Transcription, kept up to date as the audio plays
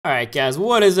Alright guys,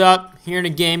 what is up? Here in a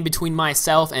game between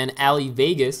myself and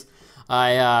Alleyvegas.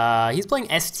 He's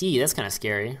playing ST, that's kind of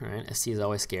scary, right? ST is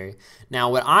always scary.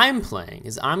 Now what I'm playing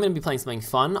is I'm going to be playing something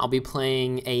fun. I'll be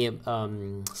playing a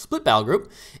split battle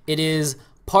group. It is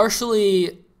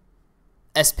partially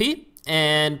SP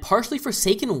and partially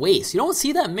Forsaken Waste. You don't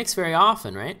see that mix very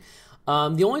often, right?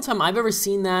 The only time I've ever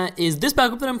seen that is this battle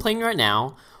group that I'm playing right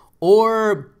now,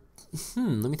 or,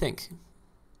 let me think.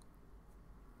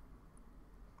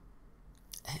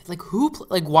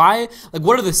 Why,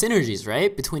 what are the synergies,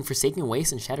 right, between Forsaken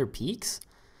Waste and Shattered Peaks?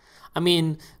 I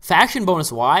mean, faction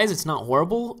bonus wise, it's not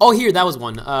horrible. Oh, here, that was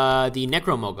one. The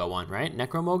Necromoga one, right?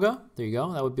 Necromoga, there you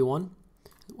go, that would be one.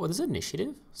 What is it,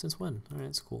 initiative? Since when? All right,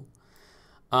 that's cool.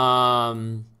 But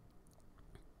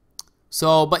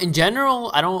in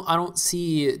general, I don't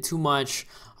see too much.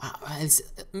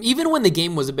 Even when the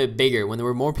game was a bit bigger, when there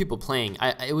were more people playing,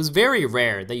 it was very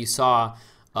rare that you saw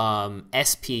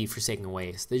SP Forsaken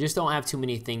Waste. They just don't have too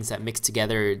many things that mix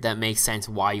together that make sense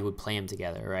why you would play them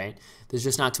together, right? There's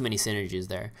just not too many synergies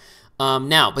there.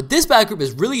 But this battle group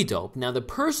is really dope. Now, the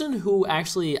person who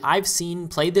actually I've seen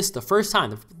play this the first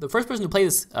time, the first person to play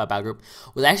this battle group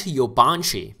was actually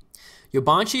Yobanchi.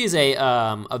 Yobanchi is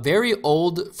a very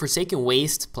old Forsaken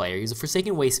Waste player. He's a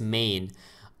Forsaken Waste main,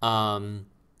 and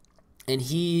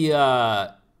he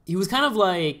was kind of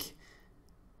like,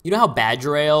 you know how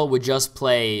Badgerail would just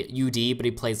play UD, but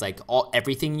he plays like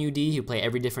everything UD. He would play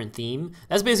every different theme.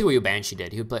 That's basically what Yobanchi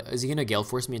did. He would play. Is he gonna Gale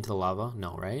Force me into the lava?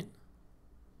 No, right?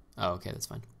 Oh, okay, that's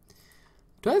fine.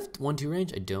 Do I have 1-2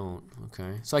 range? I don't.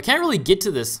 Okay, so I can't really get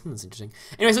to this. That's interesting.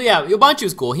 Anyway, so yeah, Yobanchi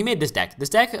was cool. He made this deck. This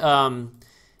deck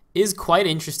is quite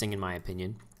interesting in my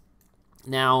opinion.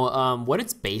 Now, what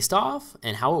it's based off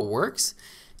and how it works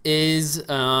is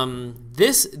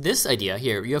this idea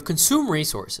here. You have consume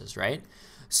resources, right?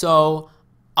 So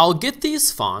I'll get these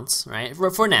fonts, right,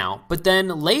 for now, but then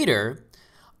later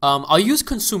I'll use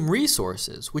consume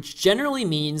resources, which generally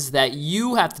means that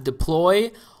you have to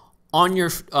deploy on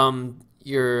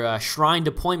your shrine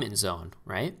deployment zone,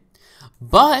 right?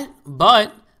 But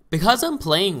because I'm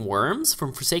playing Worms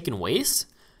from Forsaken Waste,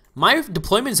 my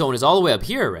deployment zone is all the way up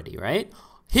here already, right?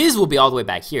 His will be all the way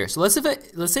back here. So let's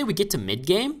say we get to mid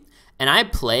game and I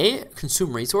play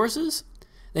consume resources.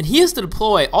 Then he has to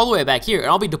deploy all the way back here, and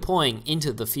I'll be deploying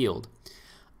into the field.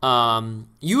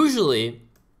 Usually,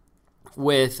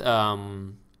 with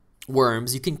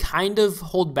Worms, you can kind of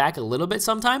hold back a little bit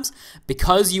sometimes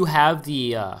because you have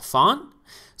the font.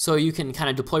 So you can kind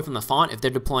of deploy from the font if they're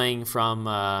deploying from,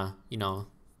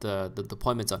 the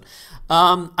deployment zone.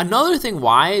 Another thing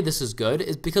why this is good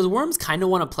is because Worms kind of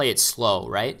want to play it slow,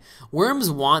 right?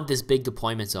 Worms want this big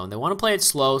deployment zone. They want to play it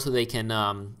slow so they can,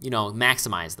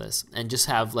 maximize this and just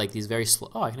have like these very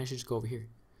slow. Oh, I can actually just go over here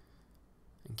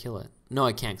and kill it. No,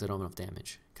 I can't because I don't have enough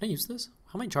damage. Can I use this?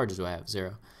 How many charges do I have?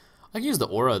 0. I can use the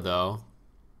aura though,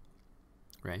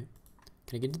 right?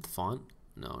 Can I get into the font?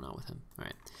 No, not with him. All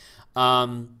right.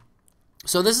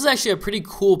 So this is actually a pretty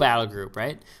cool battle group,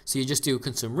 right? So you just do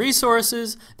consume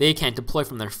resources, they can't deploy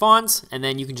from their fonts, and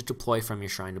then you can just deploy from your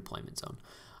shrine deployment zone.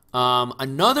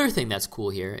 Another thing that's cool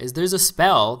here is there's a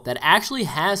spell that actually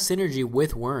has synergy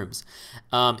with Worms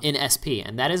in SP,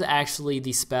 and that is actually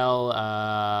the spell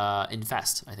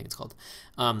Infest, I think it's called.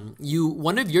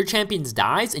 One of your champions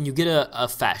dies, and you get a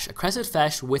Fesh, a Crested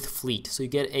Fesh with Fleet. So you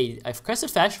get a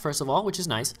Crested Fesh, first of all, which is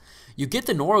nice. You get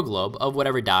the Nora Globe of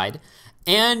whatever died,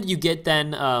 and you get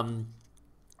then a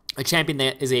champion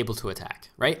that is able to attack,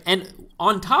 right? And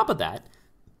on top of that,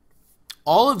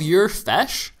 all of your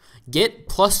Fesh get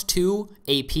 +2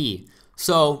 AP.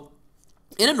 So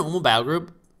in a normal battle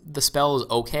group, the spell is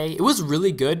okay. It was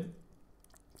really good.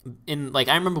 I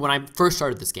remember when I first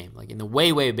started this game, like in the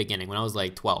way beginning, when I was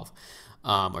like 12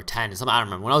 or 10 or something. I don't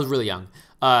remember, when I was really young.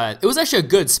 It was actually a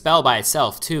good spell by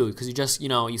itself too, because you just,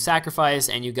 you sacrifice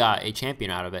and you got a champion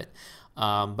out of it.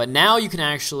 But now you can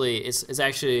actually, it's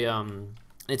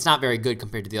not very good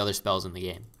compared to the other spells in the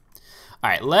game. All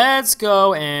right, let's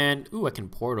go and, ooh, I can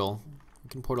portal. We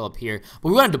can portal up here. But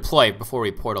we want to deploy before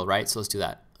we portal, right? So let's do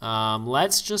that.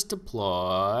 Let's just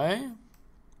deploy.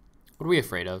 What are we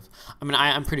afraid of? I mean,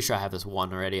 I'm pretty sure I have this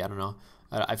one already. I don't know.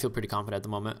 I feel pretty confident at the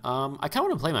moment. I kind of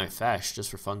want to play my Fesh just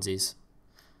for funsies.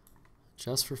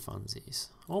 Just for funsies.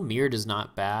 Oh, Mirrored is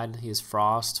not bad. He has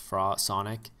Frost,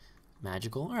 Sonic.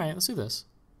 Magical. All right, let's do this.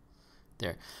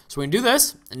 There. So we're going to do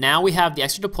this. And now we have the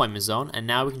extra deployment zone. And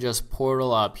now we can just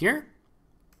portal up here.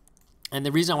 And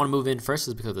the reason I want to move in first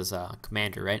is because of this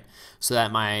commander, right? So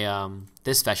that my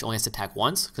this Fesh only has to attack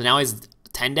once. Because now he's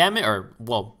 10 damage, or,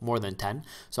 well, more than 10.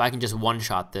 So I can just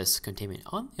one-shot this containment.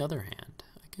 On the other hand,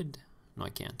 I could No, I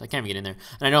can't. I can't even get in there.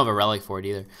 And I don't have a relic for it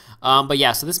either. But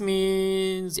yeah, so this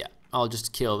means, yeah, I'll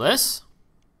just kill this.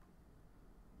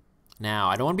 Now,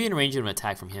 I don't want to be in range of an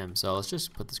attack from him, so let's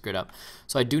just put this grid up.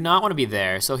 So I do not want to be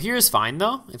there. So here is fine,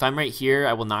 though. If I'm right here,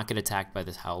 I will not get attacked by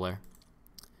this Howler.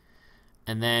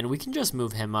 And then we can just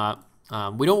move him up.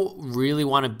 We don't really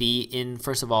want to be in,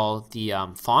 first of all, the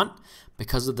font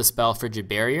because of the spell Frigid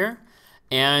Barrier.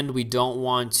 And we don't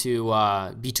want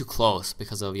to be too close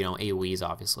because of, AoEs,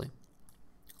 obviously.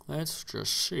 Let's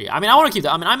just see. I mean, I want to keep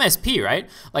that. I mean, I'm SP, right?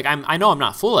 Like, I know I'm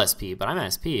not full SP, but I'm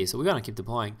SP, so we got to keep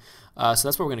deploying. So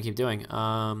that's what we're going to keep doing.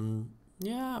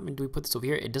 Yeah, I mean, do we put this over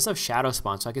here? It does have shadow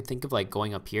spawn, so I could think of, like,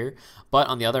 going up here. But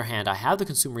on the other hand, I have the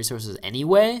consume resources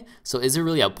anyway, so is there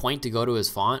really a point to go to his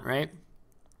font, right?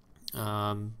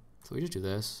 So we just do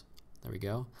this. There we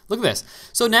go. Look at this.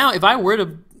 So now, if I were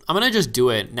to... I'm going to just do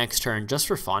it next turn just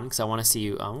for fun, because I want to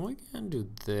see... we can do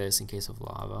this in case of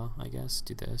lava, I guess.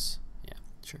 Do this. Yeah,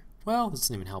 sure. Well, this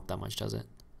doesn't even help that much, does it?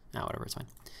 Nah, whatever, it's fine.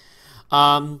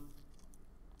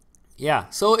 Yeah,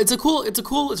 so it's a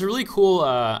really cool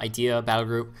idea, battle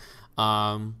group,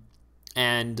 and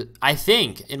I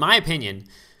think, in my opinion,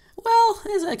 well,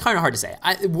 it's kind of hard to say.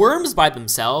 Worms by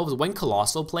themselves, when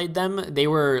Colossal played them, they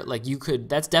were like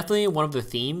that's definitely one of the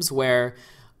themes where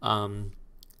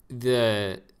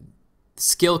the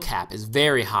skill cap is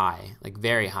very high, like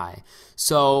very high.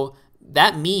 So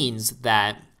that means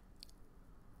that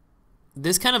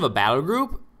this kind of a battle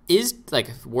group is like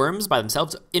Worms by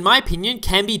themselves, in my opinion,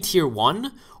 can be tier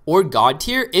 1 or god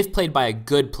tier if played by a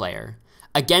good player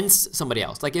against somebody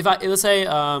else. Like if let's say,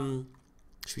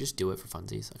 should we just do it for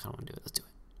funsies? I kind of want to do it. Let's do it.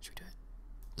 Should we do it?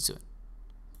 Let's do it.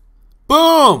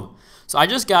 Boom! So I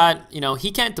just got,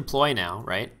 he can't deploy now,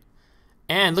 right?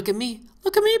 And look at me,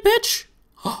 bitch.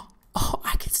 Oh,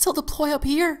 I can still deploy up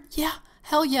here. Yeah,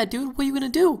 hell yeah, dude. What are you gonna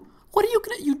do?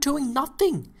 You're doing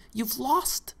nothing. You've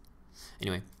lost.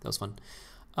 Anyway, that was fun.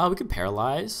 We can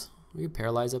paralyze. We can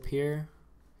paralyze up here.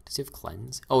 Does he have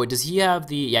cleanse? Oh, does he have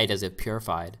the... Yeah, he does have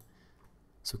purified.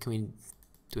 So can we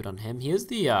do it on him? He has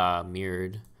the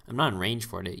mirrored. I'm not in range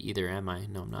for it either, am I?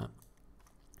 No, I'm not.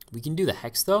 We can do the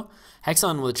Hex, though. Hex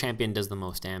on the champion does the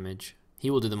most damage.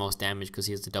 He will do the most damage because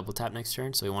he has the double tap next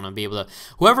turn. So we want to be able to...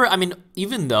 Whoever... I mean,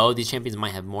 even though these champions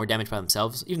might have more damage by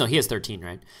themselves, even though he has 13,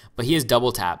 right? But he has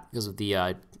double tap because of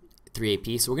the 3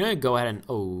 AP. So we're going to go ahead and...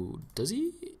 Oh, does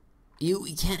he...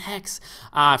 He can't hex.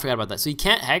 I forgot about that. So he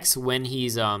can't hex when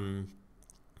he's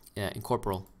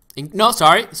incorporeal.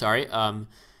 Incorporeal.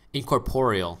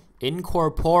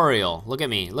 Incorporeal. Look at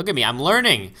me. I'm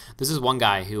learning. This is one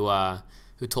guy who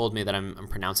told me that I'm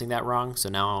pronouncing that wrong. So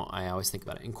now I always think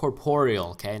about it.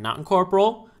 Incorporeal. Okay, not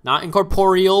incorporeal, not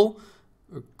incorporeal.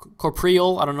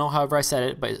 Corporeal, I don't know however I said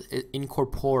it, but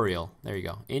incorporeal. There you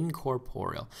go,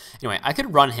 incorporeal. Anyway, I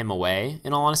could run him away,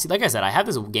 in all honesty. Like I said, I have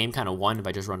this game kind of won if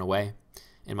I just run away,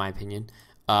 in my opinion,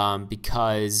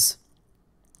 because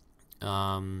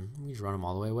let me just run him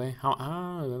all the way away.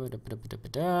 I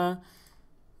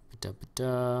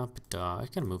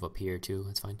can move up here too,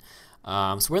 that's fine.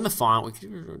 So we're in the font, we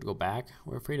can go back.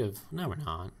 We're afraid of, no we're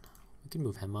not. We can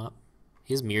move him up.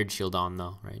 He has mirrored shield on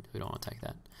though, right? We don't want to attack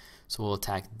that. So we'll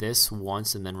attack this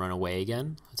once and then run away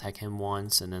again. Attack him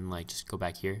once and then like just go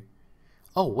back here.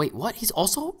 Oh, wait, what? He's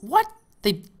also, what?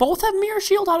 They both have mirror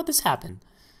shield? How did this happen?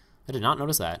 I did not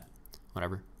notice that.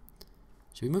 Whatever.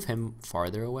 Should we move him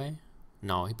farther away?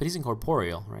 No, but he's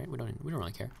incorporeal, right? We don't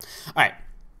really care. All right.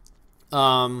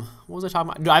 What was I talking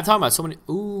about? No, I'm talking about so many.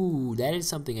 Ooh, that is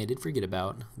something I did forget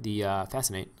about. The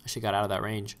Fascinate. I should got out of that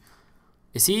range.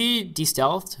 Is he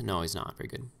de-stealthed? No, he's not. Very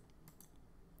good.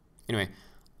 Anyway.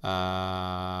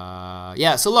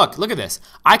 Yeah, so look at this.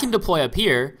 I can deploy up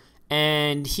here,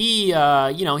 and he, he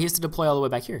has to deploy all the way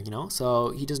back here, so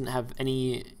he doesn't have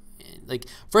any, like,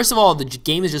 first of all, the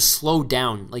game is just slowed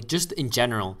down, like, just in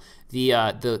general.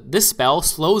 This spell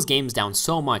slows games down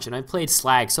so much, and I've played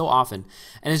Slag so often,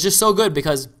 and it's just so good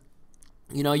because,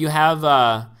 you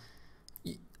have,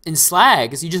 in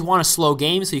Slags, you just want to slow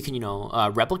games so you can,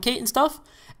 replicate and stuff.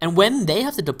 And when they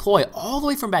have to deploy all the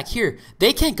way from back here,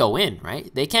 they can't go in, right?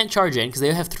 They can't charge in because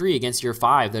they have 3 against your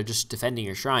 5. They're just defending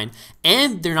your shrine.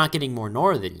 And they're not getting more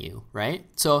Nora than you, right?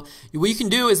 So what you can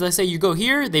do is, let's say you go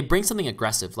here, they bring something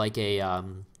aggressive, like a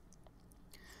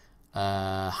Hynid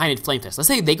Flamefist. Let's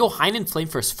say they go Hynid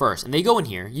Flamefist first, and they go in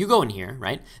here, you go in here,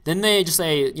 right? Then they just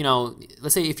say,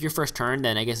 let's say if your first turn,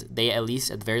 then I guess they at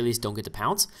the very least, don't get to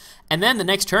pounce. And then the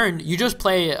next turn, you just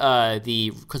play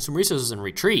the Consume Resources and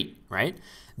retreat, right?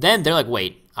 Then they're like,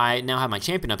 wait, I now have my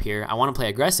champion up here. I want to play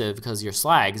aggressive because you're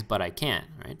Slags, but I can't,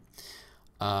 right?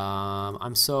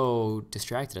 I'm so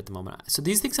distracted at the moment. So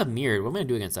these things have mirrored. What am I going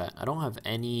to do against that? I don't have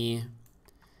any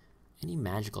Any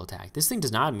magical attack. This thing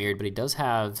does not have mirrored, but he does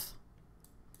have...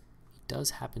 He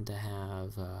does happen to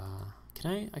have...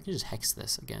 I can just hex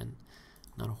this again.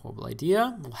 Not a horrible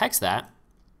idea. We'll hex that.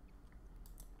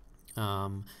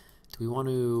 Do we want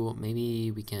to...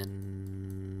 Maybe we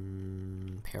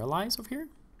can... Paralyze over here?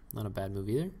 Not a bad move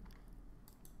either.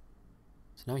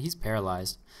 So now he's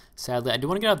paralyzed. Sadly, I do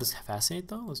want to get out of this Fascinate,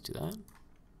 though. Let's do that.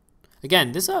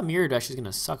 Again, this mirrored actually is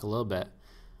going to suck a little bit.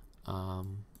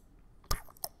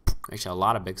 Actually, a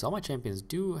lot of bigs. All my champions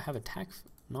do have attack,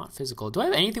 not physical. Do I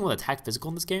have anything with attack physical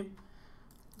in this game?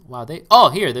 Wow, they... Oh,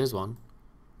 here, there's one.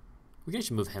 We can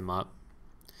actually move him up.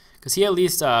 Because he at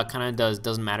least kind of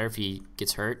doesn't matter if he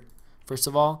gets hurt, first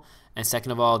of all. And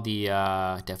second of all, the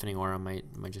Deafening Aura might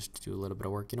just do a little bit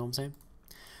of work, you know what I'm saying?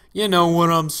 You know what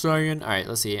I'm saying? Alright,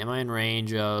 let's see. Am I in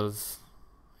range of...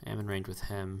 I'm in range with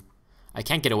him. I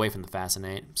can't get away from the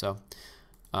Fascinate, so...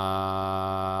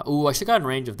 Ooh, I should have gotten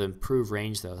range of the improved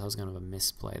range, though. That was kind of a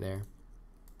misplay there.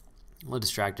 I'm a little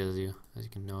distracted, as you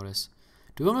can notice.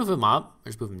 Do we want to move him up, or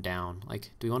just move him down?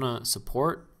 Like, do we want to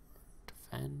support,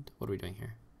 defend? What are we doing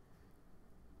here?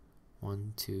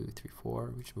 1, 2, 3,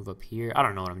 4. We should move up here. I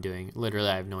don't know what I'm doing. Literally,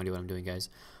 I have no idea what I'm doing, guys.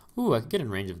 Ooh, I could get in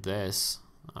range of this.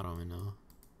 I don't even know.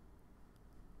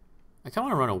 I kind of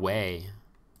want to run away.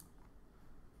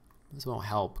 This won't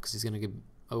help, because he's going to get...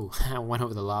 Oh, I went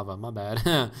over the lava. My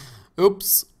bad.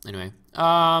 Oops. Anyway,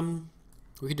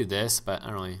 we could do this, but I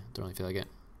don't really feel like it.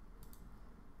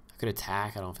 I could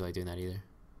attack. I don't feel like doing that either.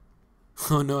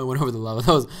 Oh no, I went over the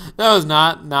lava. That was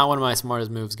not one of my smartest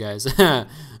moves, guys.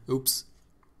 Oops.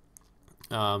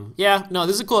 Yeah, no,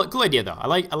 this is a cool idea though. I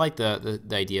like the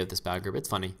idea of this battle group. It's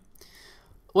funny.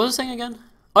 What was I saying again?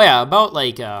 Oh yeah, about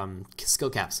like skill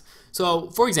caps. So,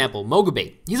 for example,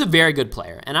 Mogabate, he's a very good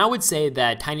player, and I would say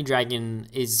that Tiny Dragon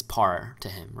is par to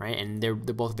him, right? And they're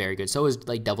both very good. So is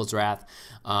like Devil's Wrath,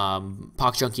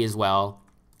 Pox Junkie as well.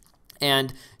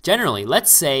 And generally,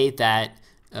 let's say that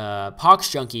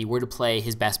Pox Junkie were to play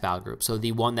his best battle group, so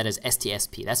the one that is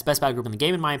STSP. That's the best battle group in the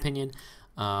game, in my opinion.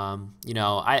 You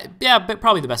know, but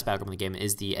probably the best battle group in the game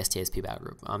is the STSP battle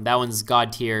group. That one's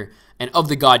God tier, and of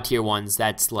the God tier ones,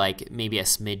 that's like maybe a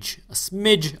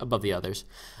smidge above the others.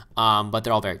 But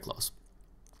they're all very close.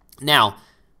 Now,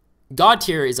 God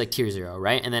tier is like tier 0,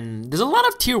 right? And then there's a lot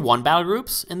of tier 1 battle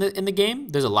groups in the game.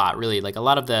 There's a lot, really, like a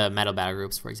lot of the metal battle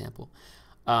groups, for example.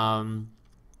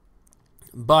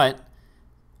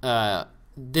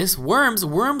 This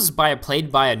Worms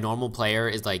played by a normal player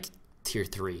is like tier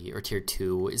 3 or tier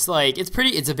 2. It's like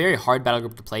it's a very hard battle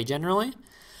group to play generally.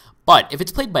 But if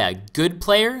it's played by a good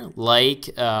player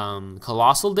like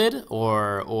Colossal did,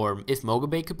 or if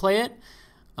Mogabate could play it,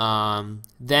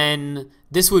 then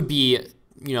this would be,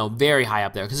 you know, very high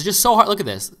up there because it's just so hard. Look at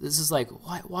this. This is like,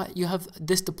 what? You have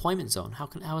this deployment zone.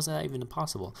 How is that even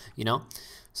possible? You know?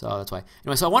 So that's why.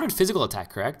 Anyway, so I wanted physical attack,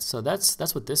 correct? So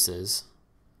that's what this is.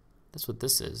 That's what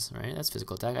this is, right? That's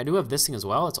physical attack. I do have this thing as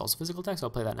well. It's also physical attack, so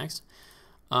I'll play that next.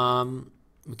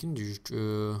 We can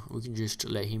just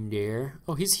let him there.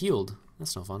 Oh, he's healed.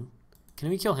 That's no fun. Can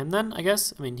we kill him then? I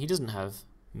guess. I mean, he doesn't have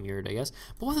mirrored, I guess.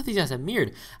 But both of these guys have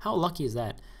mirrored. How lucky is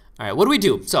that? All right, what do we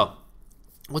do? So,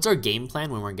 what's our game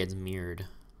plan when one gets mirrored?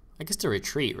 I guess to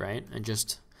retreat, right? And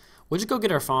we'll just go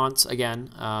get our fonts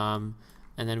again, and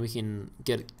then we can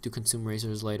do consume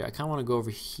racers later. I kind of want to go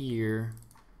over here.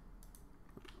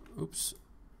 Oops.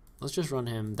 Let's just run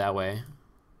him that way.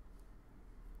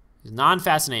 He's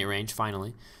non-fascinate range,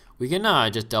 finally. We can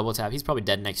just double tap. He's probably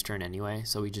dead next turn anyway,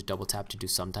 so we just double tap to do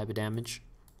some type of damage.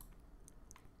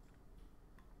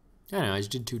 I don't know, I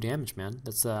just did 2 damage, man.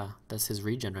 That's his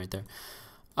regen right there.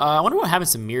 I wonder what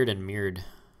happens to mirrored and mirrored.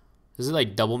 Does it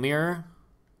like double mirror?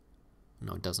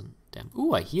 No, it doesn't. Damn.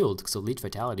 Ooh, I healed. So leech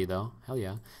vitality though. Hell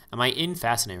yeah. Am I in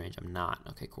fascinate range? I'm not.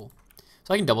 Okay, cool.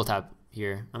 So I can double tap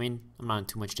here. I mean, I'm not in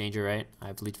too much danger, right? I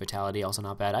have leech vitality, also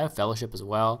not bad. I have fellowship as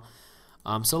well.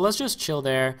 So let's just chill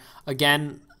there.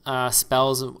 Again,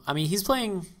 spells. I mean, he's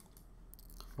playing.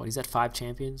 What? He's at 5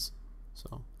 champions.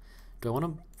 So, do I want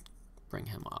to bring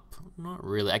him up? Not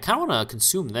really. I kind of want to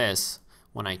consume this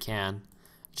when I can,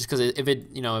 just because if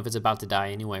it's about to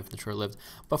die anyway from the short-lived.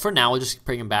 But for now, we'll just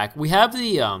bring him back. We have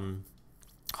the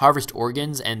harvest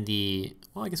organs and the.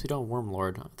 Well, I guess we don't have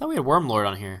Wormlord. I thought we had Wormlord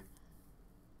on here.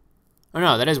 Oh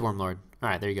no, that is Wormlord. All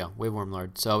right, there you go. We have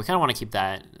Wormlord. So we kind of want to keep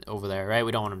that over there, right?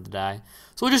 We don't want him to die.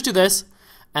 So we'll just do this,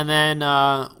 and then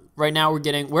right now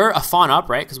we're a font up,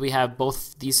 right? Because we have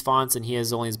both these fonts, and he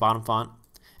has only his bottom font.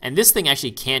 And this thing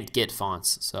actually can't get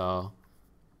fonts, so.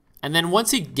 And then once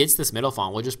he gets this middle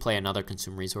font, we'll just play another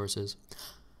consume resources.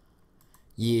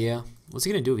 Yeah. What's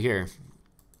he gonna do here?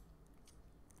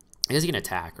 I guess he can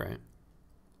attack, right?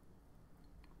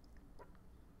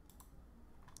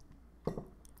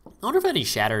 I wonder if I had any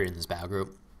Shatter in this battle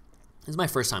group. This is my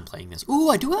first time playing this. Ooh,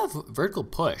 I do have Vertical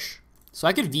Push. So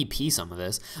I could VP some of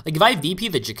this. Like if I VP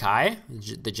the Jakai,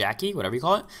 the Jackie, whatever you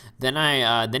call it,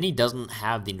 then he doesn't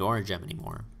have the Nora gem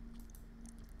anymore.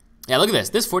 Yeah, look at this.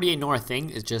 This 48 Nora thing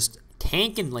is just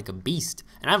tanking like a beast.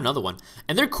 And I have another one.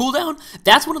 And their cooldown,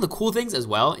 that's one of the cool things as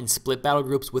well in split battle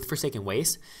groups with Forsaken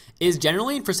Waste, is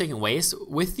generally in Forsaken Waste,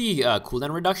 with the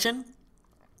cooldown reduction,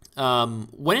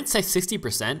 when it's like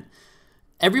 60%,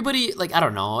 everybody, like, I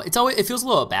don't know, it feels a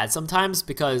little bad sometimes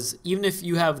because even if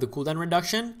you have the cooldown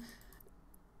reduction,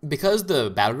 because the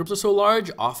battle groups are so large,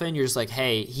 often you're just like,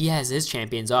 hey, he has his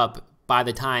champions up by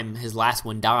the time his last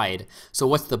one died. So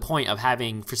what's the point of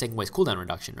having Forsaken Waste cooldown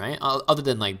reduction, right? Other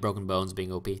than like Broken Bones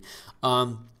being OP.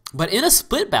 But in a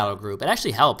split battle group, it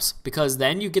actually helps because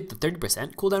then you get the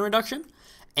 30% cooldown reduction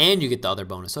and you get the other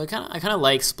bonus. So I kind of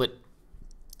like split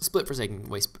Forsaken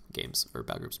Waste games or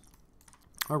battle groups.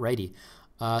 Alrighty.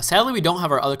 Sadly, we don't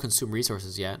have our other consume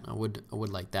resources yet. I would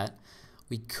like that.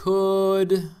 We could.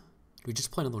 Do we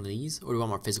just play another one of these, or do we want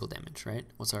more physical damage? Right?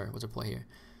 What's our play here?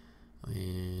 I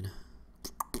mean,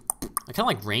 I kind of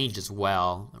like range as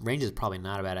well. Range is probably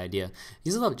not a bad idea.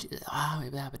 He's a little.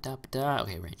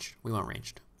 Okay, range. We want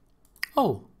ranged.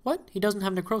 Oh, what? He doesn't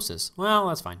have necrosis. Well,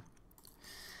 that's fine.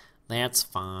 That's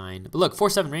fine. But look,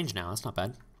 4/7 range now. That's not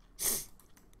bad.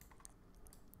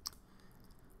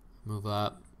 Move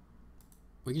up.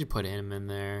 We could just put him in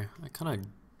there. I kind of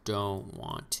don't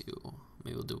want to.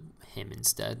 Maybe we'll do him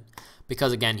instead.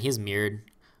 Because, again, he's mirrored.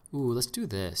 Ooh, let's do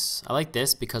this. I like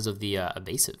this because of the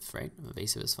evasive, right?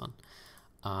 Evasive is fun.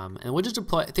 And we'll just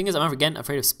deploy. The thing is, I'm again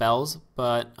afraid of spells,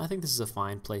 but I think this is a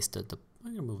fine place to. I'm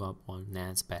going to move up one. Nah,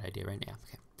 it's a bad idea right now.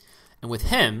 Okay. And with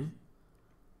him,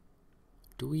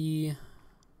 we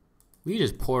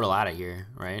just portal out of here,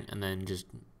 right? And then just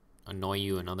annoy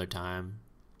you another time.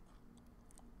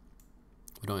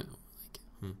 We don't,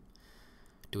 like,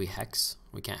 do we hex?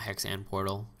 We can't hex and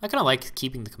portal. I kind of like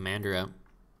keeping the commander up.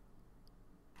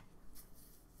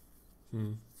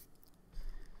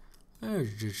 I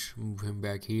just move him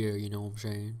back here, you know what I'm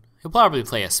saying? He'll probably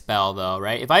play a spell though,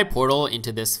 right? If I portal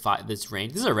into this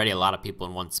range, this is already a lot of people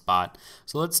in one spot.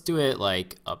 So let's do it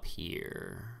like up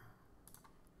here.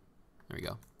 There we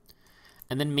go.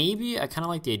 And then maybe I kind of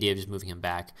like the idea of just moving him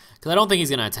back because I don't think he's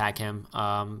going to attack him.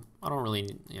 I don't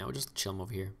really, we'll just chill him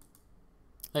over here.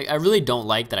 Like, I really don't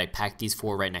like that I packed these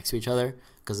four right next to each other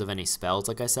because of any spells,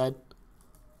 like I said.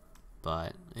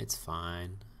 But it's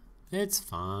fine. It's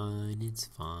fine. It's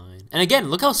fine. And again,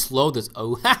 look how slow this.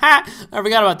 Oh, I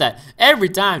forgot about that. Every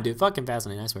time, dude. Fucking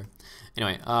fascinating, I swear.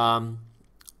 Anyway,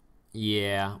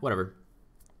 yeah, whatever.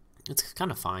 It's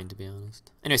kind of fine, to be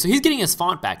honest. Anyway, so he's getting his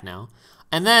font back now.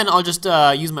 And then I'll just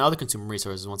use my other consumer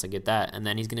resources once I get that. And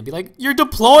then he's going to be like, you're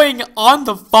deploying on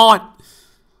the font.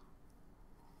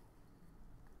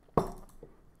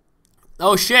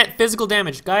 Oh, shit. Physical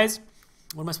damage. Guys,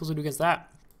 what am I supposed to do against that?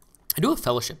 I do have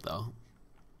fellowship, though.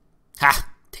 Ha!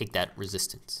 Take that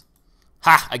resistance.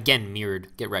 Ha! Again,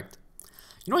 mirrored. Get wrecked.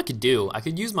 You know what I could do? I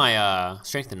could use my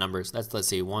strength in numbers. That's, let's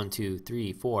see, 1, 2,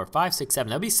 3, 4, 5, 6, 7.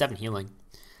 That'd be 7 healing.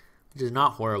 Which is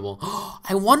not horrible.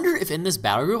 I wonder if in this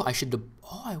battle group I should.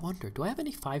 Oh, I wonder. Do I have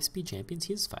any 5-speed champions?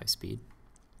 He has 5-speed.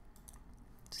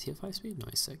 Does he have 5-speed? No,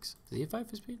 he's 6. Does he have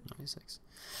 5-speed? No, he's 6.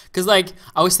 Because, like,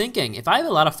 I was thinking, if I have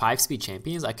a lot of 5-speed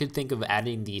champions, I could think of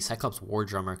adding the Cyclops War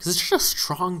Drummer. Because it's just a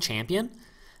strong champion.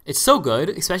 It's so good,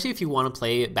 especially if you want to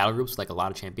play battle groups with, like, a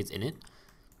lot of champions in it.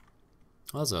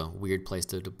 Well, that was a weird place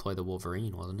to deploy the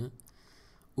Wolverine, wasn't it?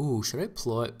 Ooh, should I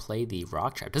play the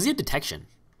Rock Trap? Does he have detection?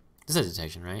 This has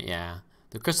detection, right? Yeah.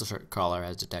 The Crystal Crawler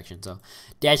has detection, so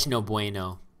that's no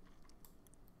bueno.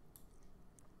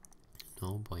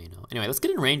 No bueno. Anyway, let's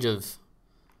get in range of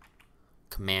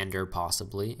Commander,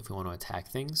 possibly, if we want to attack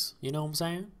things. You know what I'm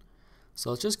saying? So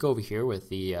let's just go over here with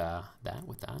the that,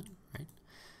 right?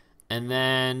 And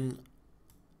then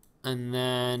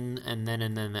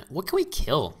what can we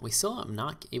kill? We still am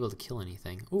not able to kill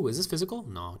anything. Ooh, is this physical?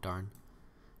 No, darn.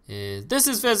 This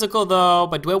is physical though,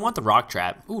 but do I want the Rock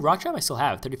Trap? Ooh, Rock Trap I still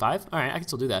have, 35. All right, I can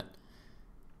still do that.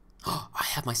 Oh, I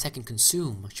have my second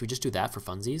consume. Should we just do that for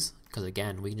funsies? Because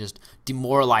again, we can just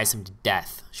demoralize him to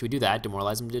death. Should we do that?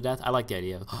 Demoralize him to death? I like the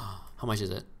idea. How much is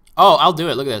it? Oh, I'll do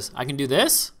it. Look at this. I can do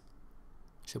this.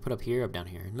 Should I put up here or up down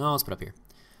here? No, let's put up here.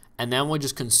 And then we'll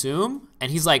just consume.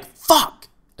 And he's like, fuck.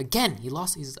 Again, he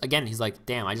lost. He's like,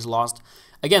 damn, I just lost.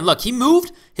 Again, look, he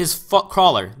moved his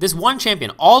crawler, this one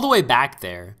champion, all the way back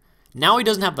there. Now he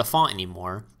doesn't have the font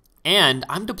anymore. And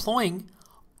I'm deploying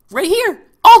right here,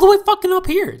 all the way fucking up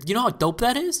here. You know how dope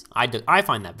that is? I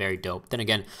find that very dope. Then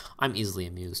again, I'm easily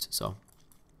amused, so.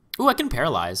 Ooh, I can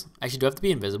paralyze. Actually, do I have to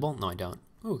be invisible? No, I don't.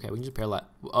 Ooh, okay, we can just paralyze.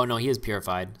 Oh no, he is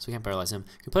purified, so we can't paralyze him.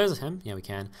 Can we paralyze him? Yeah, we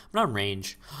can. I'm not in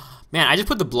range. Man, I just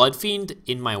put the Blood Fiend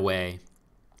in my way.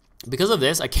 Because of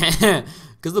this, I can't.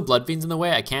 Because the Blood Fiend's in the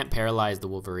way, I can't paralyze the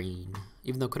Wolverine.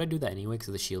 Even though, could I do that anyway? Because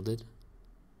of the shielded.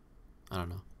 I don't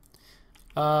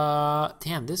know.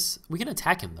 Damn, this. We can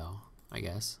attack him though. I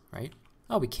guess, right?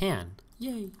 Oh, we can.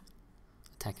 Yay!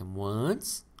 Attack him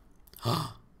once.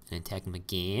 And attack him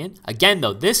again. Again,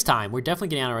 though, this time, we're definitely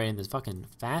getting out already in this fucking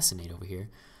Fascinate over here.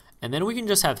 And then we can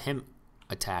just have him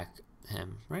attack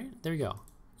him, right? There we go.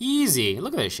 Easy.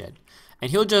 Look at this shit. And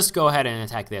he'll just go ahead and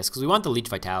attack this, because we want the Leech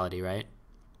Vitality, right?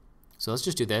 So let's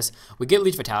just do this. We get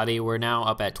Leech Vitality. We're now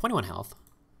up at 21 health.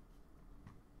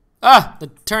 Ah! The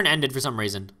turn ended for some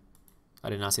reason. I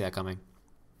did not see that coming.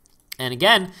 And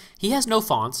again, he has no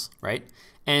fonts, right?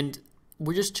 And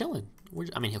we're just chilling.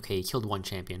 I mean, okay, he killed one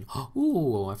champion.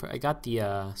 Ooh, I got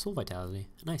the Soul Vitality.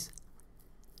 Nice.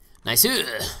 Nice.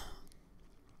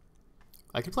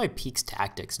 I could play Peak's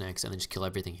Tactics next and then just kill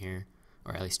everything here.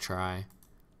 Or at least try.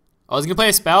 Oh, is he going to play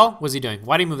a spell? What's he doing?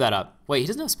 Why did he move that up? Wait, he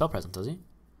doesn't have spell presence, does he?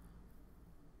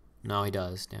 No, he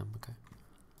does. Damn, okay.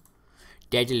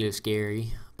 That's a little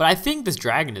scary. But I think this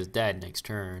dragon is dead next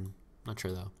turn. Not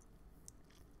sure, though.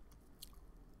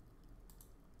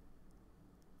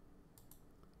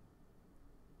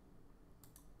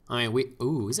 I mean,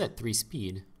 ooh, he's at 3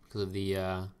 speed because of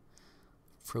the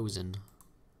frozen.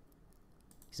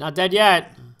 He's not dead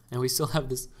yet, and we still have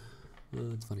this.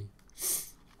 Oh, that's funny.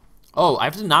 Oh, I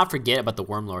have to not forget about the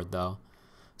Wormlord though.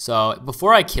 So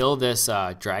before I kill this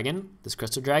dragon, this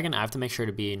crystal dragon, I have to make sure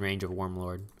to be in range of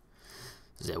Wormlord.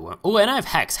 Oh, and I have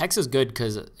Hex. Hex is good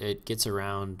because it gets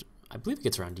around. I believe it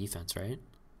gets around defense, right?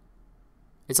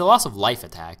 It's a loss of life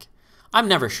attack. I'm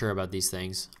never sure about these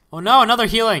things. Oh no, another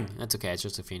healing. That's okay, it's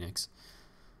just a Phoenix.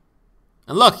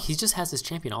 And look, he just has this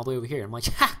champion all the way over here. I'm like,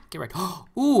 ha, get right.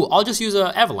 Ooh, I'll just use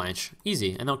a Avalanche.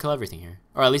 Easy, and they'll kill everything here.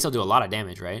 Or at least I'll do a lot of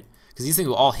damage, right? Because these things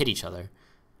will all hit each other.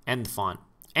 And the font.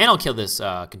 And I'll kill this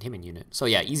containment unit. So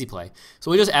yeah, easy play.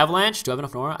 So we just Avalanche. Do I have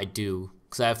enough Nora? I do.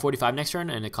 Because I have 45 next turn,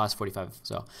 and it costs 45.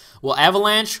 So we'll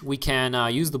Avalanche. We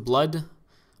can use the Blood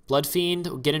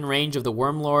Fiend. Get in range of the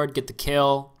Wormlord. Get the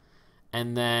kill.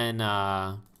 And then,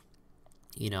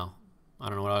 you know, I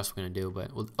don't know what else we're going to do.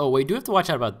 But oh, we do have to watch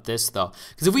out about this, though.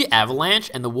 Because if we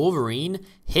Avalanche and the Wolverine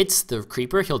hits the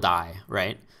Creeper, he'll die,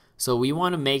 right? So we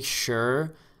want to make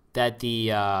sure that the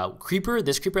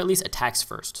this Creeper at least, attacks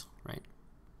first, right?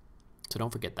 So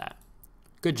don't forget that.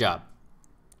 Good job.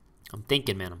 I'm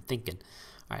thinking, man. I'm thinking.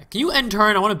 All right. Can you end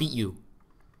turn? I want to beat you.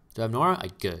 Do I have Nora?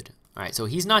 Good. All right. So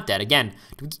he's not dead. Again,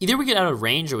 either we get out of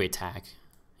range or we attack.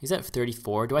 He's at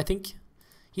 34. Do I think?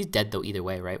 He's dead, though, either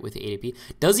way, right? With the 8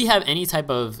 AP. Does he have any type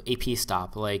of AP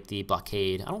stop, like the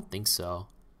blockade? I don't think so.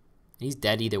 He's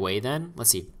dead either way, then.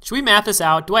 Let's see. Should we math this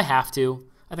out? Do I have to?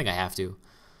 I think I have to.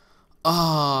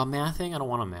 Oh, mathing? I don't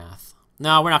want to math.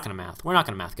 No, we're not going to math. We're not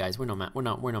going to math, guys. We're no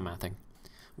mathing.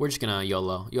 We're just going to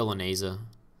YOLO. YOLO-naza.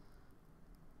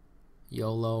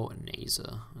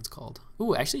 YOLO-naza, it's called.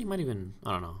 Ooh, actually, you might even,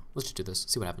 I don't know. Let's just do this.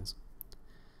 See what happens.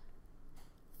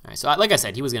 All right, so like I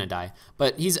said, he was going to die.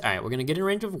 But he's, all right, we're going to get in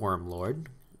range of Wormlord.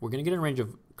 We're going to get in range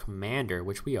of Commander,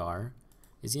 which we are.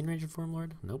 Is he in range of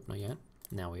Wormlord? Nope, not yet.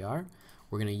 Now we are.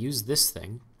 We're going to use this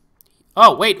thing.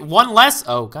 Oh, wait, one less.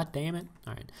 Oh, god damn it.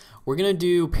 All right. We're going to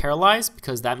do Paralyze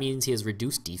because that means he has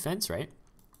reduced defense, right?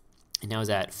 And now he's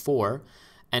at 4.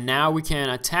 And now we can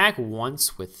attack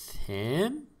once with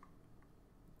him.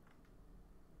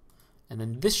 And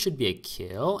then this should be a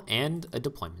kill and a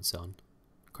deployment zone.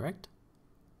 Correct?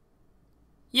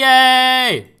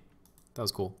 Yay! That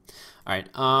was cool. All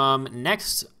right.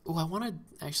 Next. Oh, I want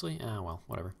to actually. Well,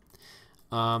 whatever.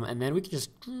 And then we can just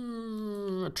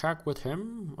attack with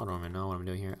him. I don't even know what I'm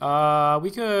doing here.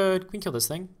 We can kill this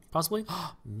thing possibly.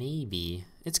 Maybe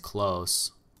it's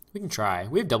close. We can try.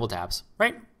 We have double taps,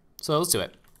 right? So let's do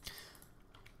it.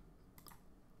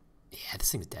 Yeah,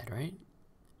 this thing's dead, right?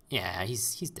 Yeah,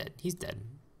 he's dead. He's dead.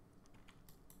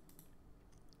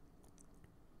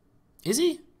 Is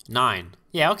he? 9.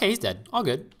 Yeah, okay, he's dead. All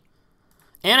good.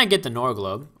 And I get the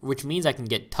Norglobe, which means I can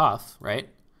get tough, right?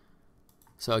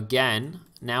 So again,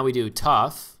 now we do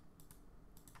tough.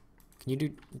 Can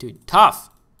you do tough?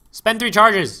 Spend 3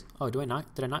 charges. Oh, do I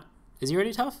not? Did I not? Is he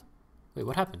already tough? Wait,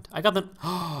 what happened? I got the.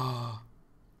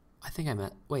 I think I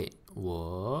met. Wait,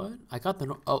 what? I got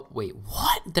the. Oh, wait,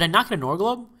 what? Did I not get a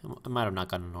Norglobe? I might have not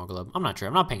gotten a Norglobe. I'm not sure.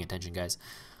 I'm not paying attention, guys.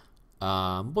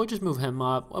 We'll just move him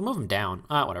up. I'll move him down.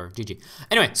 Whatever. GG.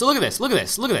 Anyway, so look at this. Look at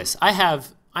this. Look at this.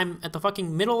 I'm at the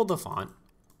fucking middle of the font,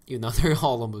 even though they're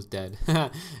all almost dead.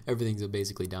 Everything's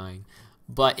basically dying.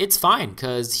 But it's fine,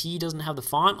 because he doesn't have the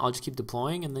font. I'll just keep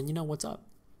deploying, and then you know what's up.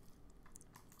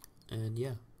 And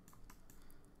yeah.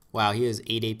 Wow, he has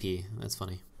 8 AP. That's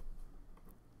funny.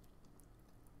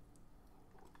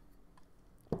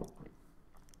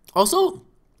 Also,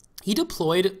 he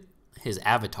deployed his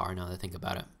avatar, now that I think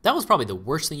about it. That was probably the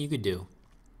worst thing you could do.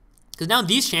 Because now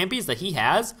these champions that he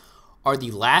has are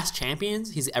the last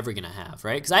champions he's ever going to have,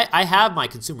 right? Because I have my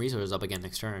consume resources up again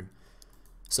next turn.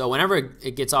 So whenever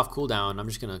it gets off cooldown, I'm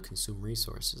just going to consume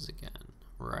resources again,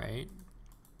 right?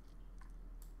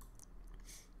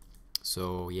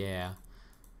 So, yeah.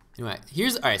 Anyway,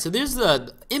 alright, so there's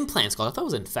the implant skull. I thought it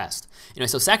was infest. Anyway,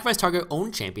 so sacrifice target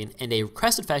own champion, and a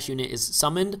crested fast unit is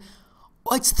summoned.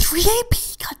 Oh, it's 3 AP,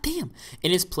 god damn.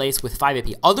 In its place with 5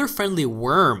 AP. Other friendly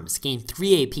worms gain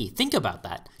 3 AP. Think about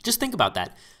that. Just think about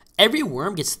that. Every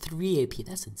worm gets 3 AP.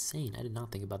 That's insane. I did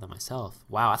not think about that myself.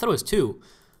 Wow, I thought it was 2.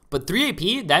 But 3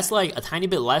 AP, that's like a tiny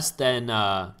bit less than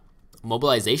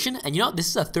mobilization. And you know, this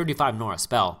is a 35 Nora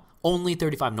spell. Only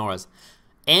 35 Noras.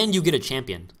 And you get a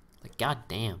champion. Like, god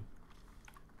damn.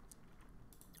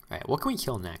 Alright, what can we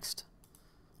kill next?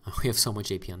 Oh, we have so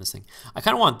much AP on this thing. I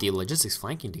kind of want the logistics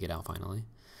flanking to get out finally.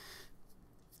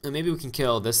 And maybe we can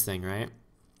kill this thing, right?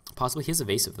 Possibly. He has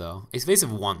evasive, though. It's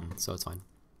evasive 1, so it's fine.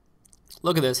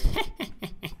 Look at this.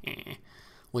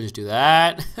 We'll just do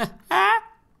that.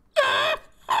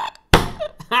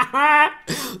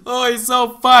 Oh, he's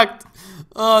so fucked.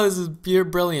 Oh, this is pure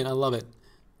brilliant. I love it.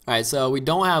 Alright, so we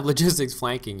don't have logistics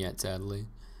flanking yet, sadly.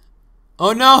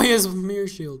 Oh no, he has mirror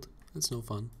shield. That's no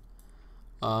fun.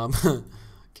 Can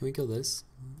we kill this?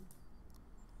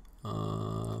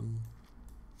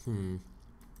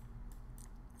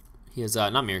 He has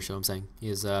not mirror shield, I'm saying. He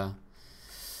has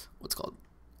what's it called?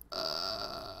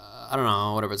 I don't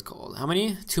know, whatever it's called. How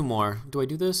many? 2 more. Do I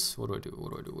do this? What do I do?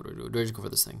 What do I do? What do I do? Do I just go for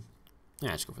this thing? Yeah,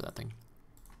 I just go for that thing.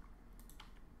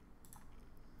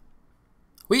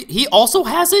 Wait, he also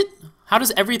has it? How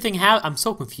does everything have? I'm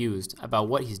so confused about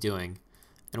what he's doing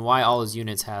and why all his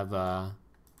units have.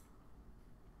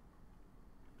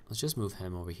 Let's just move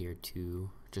him over here too,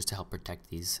 just to help protect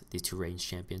these 2 ranged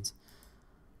champions.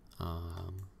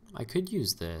 I could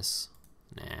use this.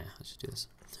 Nah, let's just do this.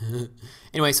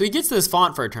 Anyway, so he gets this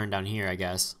font for a turn down here, I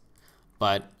guess.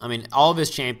 But I mean, all of his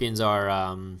champions are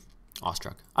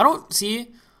awestruck. I don't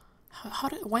see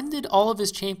when did all of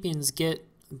his champions get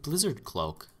Blizzard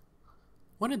Cloak?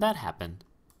 When did that happen?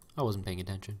 I wasn't paying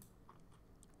attention.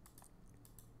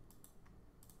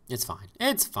 It's fine.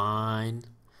 It's fine.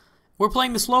 We're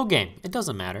playing the slow game. It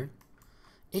doesn't matter.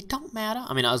 It don't matter.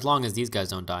 I mean, as long as these guys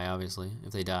don't die, obviously.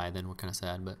 If they die, then we're kind of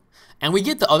sad. And we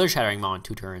get the other Shattering Maw in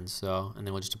 2 turns, so and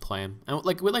then we'll just deploy him. And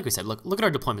like we said, look at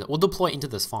our deployment. We'll deploy into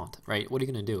this font, right? What are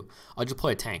you gonna do? I'll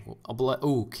deploy a tank.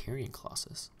 Oh, Carrion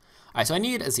Colossus. All right, so I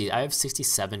need. Let's see. I have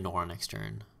 67 Nora next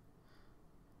turn.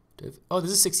 Oh, this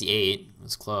is 68.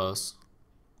 That's close.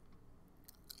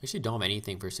 I actually don't have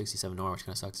anything for 67 Nora, which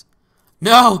kind of sucks.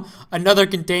 No! Another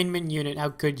containment unit. How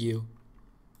could you?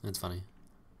 That's funny.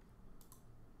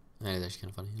 That is actually kind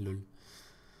of funny. Lol.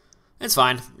 It's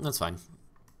fine. That's fine.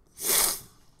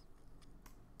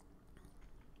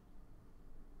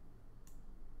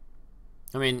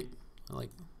 I mean, like,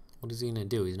 what is he going to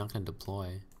do? He's not going to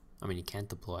deploy. I mean, he can't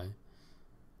deploy.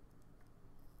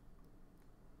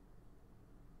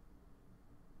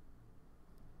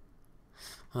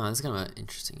 That's kind of an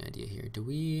interesting idea here. Do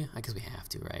we? I guess we have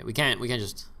to, right? We can't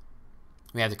just.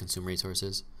 We have to consume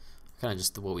resources. Kind of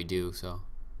just what we do. So,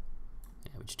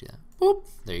 yeah, we just do that. Boop.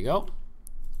 There you go.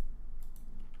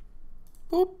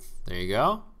 Boop. There you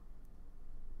go.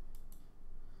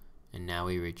 And now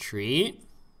we retreat.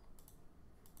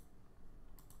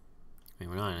 I mean,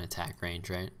 we're not in attack range,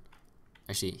 right?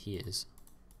 Actually, he is.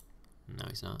 No,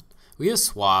 he's not. We have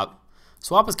swap.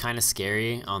 Swap is kind of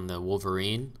scary on the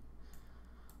Wolverine.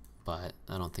 But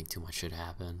I don't think too much should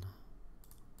happen.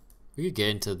 We could get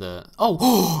into the...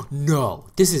 Oh, no.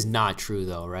 This is not true,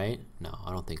 though, right? No,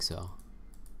 I don't think so.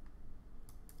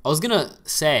 I was going to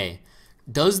say,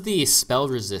 does the spell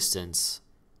resistance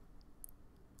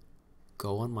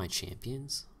go on my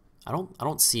champions? I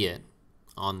don't see it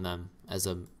on them as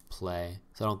a play,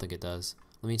 so I don't think it does.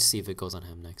 Let me see if it goes on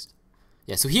him next.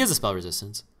 Yeah, so he has a spell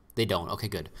resistance. They don't. Okay,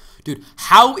 good. Dude,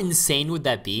 how insane would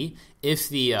that be if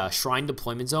the Shrine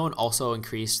Deployment Zone also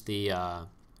increased the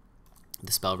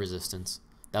spell resistance?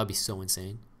 That would be so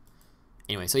insane.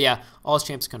 Anyway, so yeah, all his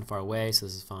champs are kind of far away, so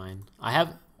this is fine. I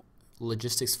have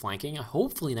logistics flanking,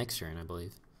 hopefully next turn, I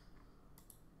believe.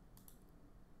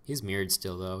 He's mirrored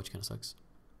still, though, which kind of sucks.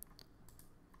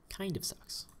 Kind of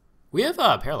sucks. We have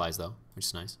paralyzed, though, which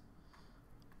is nice.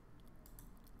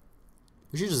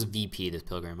 We should just VP this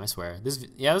Pilgrim, I swear.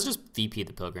 Yeah, let's just VP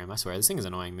the Pilgrim, I swear. This thing is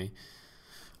annoying me.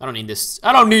 I don't need this.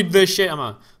 I don't need this shit. I'm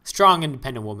a strong,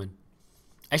 independent woman.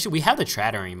 Actually, we have the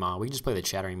Chattering Maw. We can just play the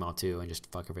Chattering Maw too and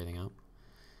just fuck everything up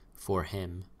for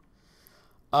him.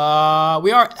 We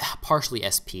are partially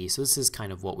SP, so this is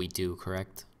kind of what we do,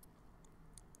 correct?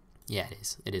 Yeah, it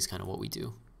is. It is kind of what we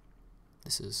do.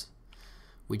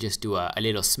 We just do a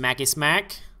little smacky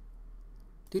smack.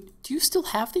 Dude, do you still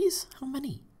have these? How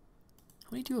many?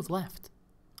 How many do you have left?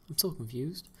 I'm so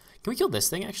confused. Can we kill this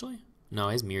thing, actually? No,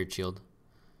 his mirrored shield.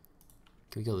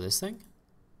 Can we kill this thing?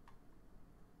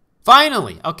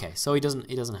 Finally! Okay, so he doesn't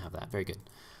have that. Very good.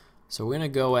 So we're gonna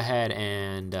go ahead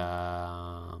and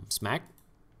smack.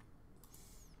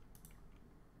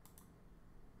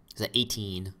 Is that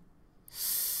 18?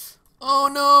 Oh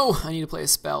no! I need to play a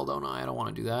spell, don't I? I don't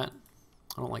want to do that.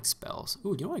 I don't like spells.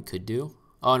 Ooh, you know what I could do?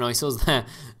 Oh no, he still has that.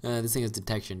 This thing has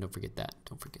detection. Don't forget that.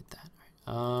 Don't forget that.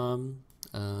 All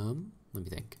right. Let me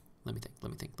think. Let me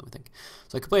think.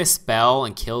 So I could play a spell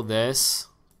and kill this.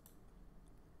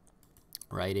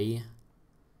 Righty.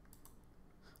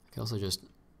 I could also just.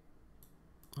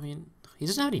 I mean, he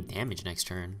doesn't have any damage next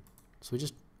turn, so we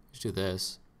just do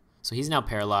this. So he's now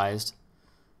paralyzed.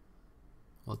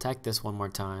 We'll attack this one more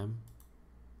time.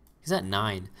 He's at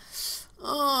 9.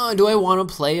 Do I want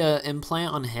to play a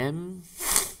implant on him?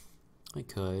 I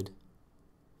could.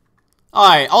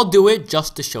 Alright, I'll do it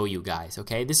just to show you guys,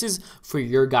 okay? This is for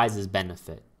your guys'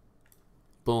 benefit.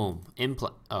 Boom.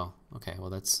 Implant. Oh, okay. Well,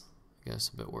 that's, I guess,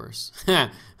 a bit worse.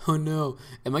 Oh, no.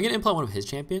 Am I going to implant one of his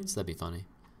champions? That'd be funny.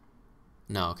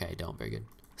 No, okay, don't. Very good.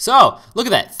 So, look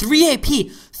at that. 3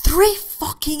 AP. 3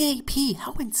 fucking AP.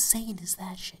 How insane is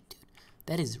that shit, dude?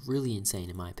 That is really insane,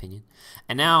 in my opinion.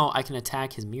 And now I can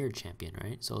attack his mirrored champion,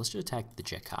 right? So let's just attack the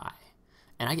Jekai.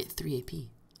 And I get 3 AP.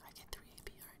 I get 3 AP,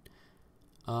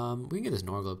 all right. We can get this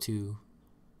Norglobe, too.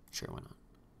 Sure, why not?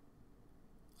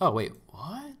 Oh, wait,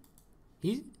 what?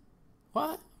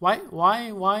 What?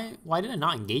 Why did I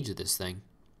not engage with this thing?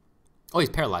 Oh, he's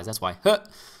paralyzed, that's why. Huh.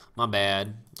 My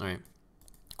bad. All right.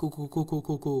 Cool.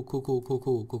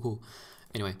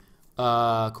 Anyway.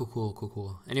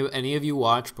 Cool. Any of you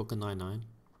watch Brooklyn Nine-Nine?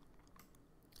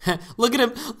 Look at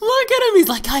him! He's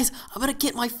like, guys, I'm gonna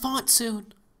get my font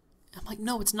soon. I'm like,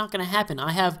 no, it's not gonna happen.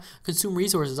 I have consume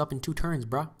resources up in 2 turns,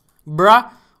 bruh.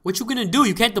 What you gonna do?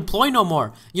 You can't deploy no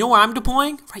more. You know where I'm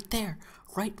deploying? Right there.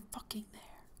 Right fucking there.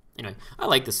 Anyway, I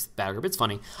like this battle group. It's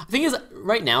funny. The thing is,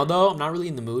 right now, though, I'm not really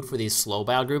in the mood for these slow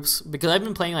battle groups because I've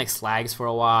been playing, like, Slags for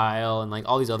a while and, like,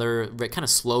 all these other kind of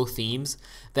slow themes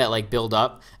that, like, build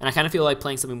up. And I kind of feel like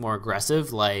playing something more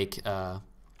aggressive, like, I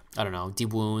don't know,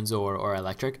 Deep Wounds or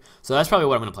Electric. So that's probably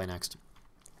what I'm going to play next.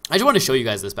 I just wanted to show you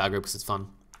guys this battle group because it's fun.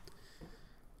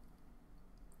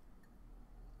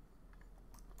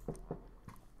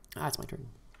 It's my turn.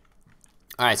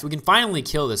 All right, so we can finally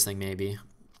kill this thing, maybe.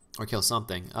 Or kill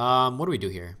something. What do we do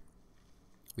here?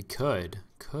 We could.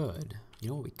 You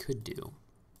know what we could do?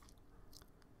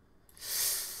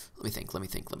 Let me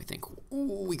think.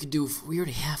 Ooh, we could do, we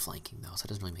already have flanking though, so that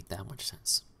doesn't really make that much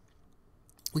sense.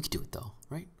 We could do it though,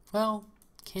 right? Well,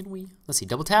 can we? Let's see,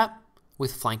 double tap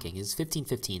with flanking is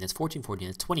 15-15, that's 14-14,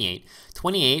 that's 28.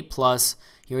 28 plus,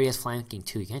 he already has flanking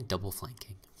too, you can't double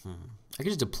flanking. I could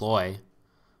just deploy.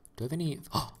 Do I have any,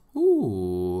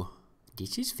 ooh,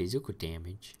 this is physical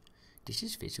damage.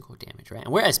 Right?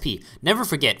 And we're SP. Never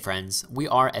forget, friends, we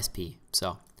are SP.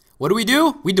 So, what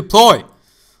do? We deploy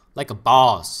like a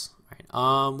boss.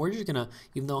 All right. We're just gonna,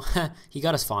 even though he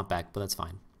got his font back, but that's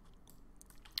fine.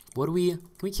 Can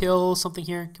we kill something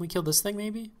here? Can we kill this thing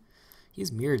maybe?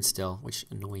 He's mirrored still, which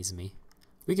annoys me.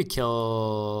 We could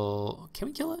kill, can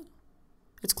we kill it?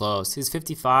 It's close. He's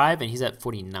 55 and he's at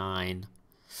 49.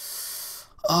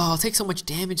 Oh, I'll take so much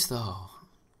damage though.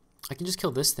 I can just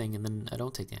kill this thing and then I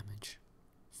don't take damage.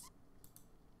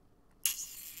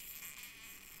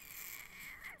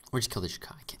 Or just kill the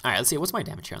Jekai. Alright, let's see. What's my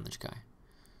damage here on the Jekai?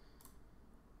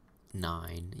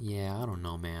 9. Yeah, I don't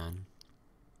know, man.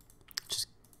 Just,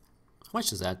 how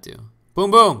much does that do?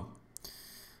 Boom, boom!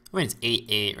 I mean, it's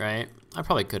 8-8, right? I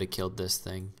probably could have killed this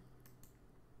thing.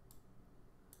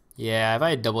 Yeah, if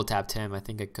I had double tapped him, I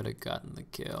think I could have gotten the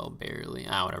kill. Barely.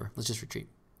 Whatever. Let's just retreat.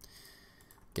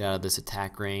 Get out of this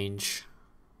attack range.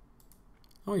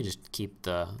 Or you just keep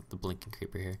the blinking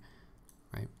creeper here,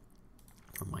 right?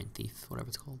 Or Mind Thief, whatever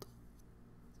it's called.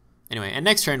 Anyway, and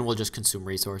next turn we'll just consume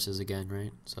resources again,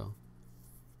 right? So,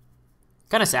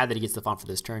 kind of sad that he gets the font for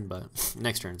this turn, but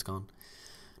next turn it's gone.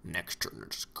 Next turn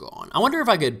it's gone. I wonder if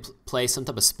I could play some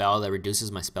type of spell that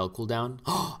reduces my spell cooldown.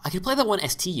 Oh, I could play that one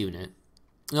ST unit.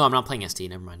 No, I'm not playing ST,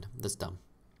 never mind. That's dumb.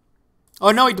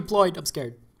 Oh no, he deployed. I'm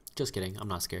scared. Just kidding, I'm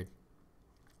not scared.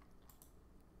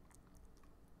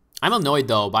 I'm annoyed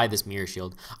though by this mirror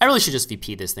shield. I really should just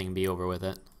VP this thing and be over with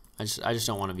it. I just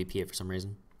don't want to VP it for some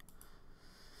reason.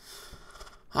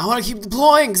 I want to keep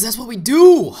deploying because that's what we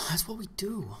do. That's what we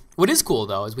do. What is cool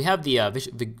though is we have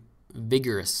the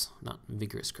vigorous, not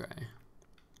vigorous cry,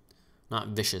 not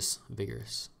vicious,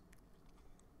 vigorous.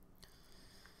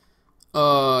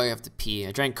 Oh, I have to pee.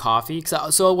 I drank coffee.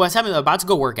 So what's happening? I'm about to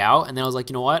go work out, and then I was like,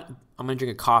 you know what? I'm gonna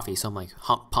drink a coffee. So I'm like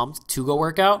pumped to go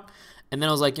work out. And then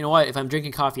I was like, you know what? If I'm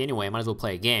drinking coffee anyway, I might as well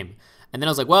play a game. And then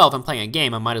I was like, well, if I'm playing a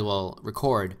game, I might as well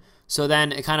record. So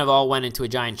then it kind of all went into a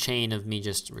giant chain of me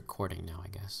just recording now, I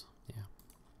guess. Yeah.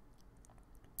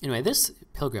 Anyway, this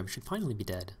pilgrim should finally be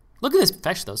dead. Look at this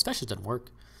fetch though. This fetch doesn't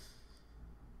work.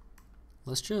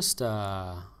 Let's just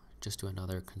do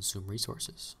another consume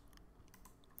resources.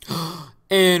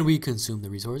 And we consume the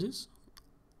resources.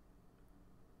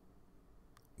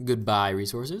 Goodbye,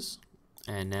 resources.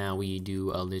 And now we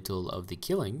do a little of the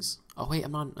killings. Oh, wait,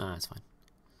 I'm not. It's fine.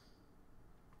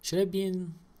 Should I be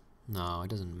in? No, it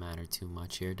doesn't matter too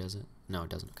much here, does it? No, it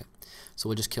doesn't. Okay. So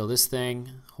we'll just kill this thing.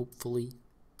 Hopefully.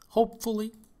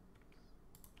 Hopefully.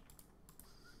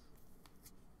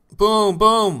 Boom,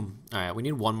 boom. All right, we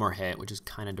need one more hit, which is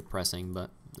kind of depressing,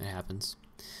 but it happens.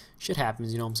 Shit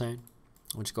happens, you know what I'm saying?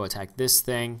 We'll just go attack this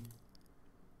thing.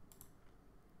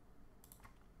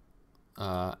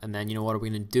 And then, you know what are we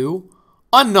going to do?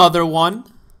 Another one.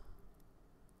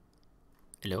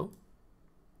 Hello?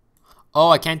 Oh,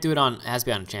 I can't do it on... It has to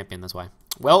be on a champion, that's why.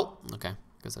 Well, okay.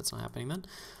 Because that's not happening then.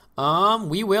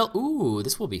 We will... Ooh,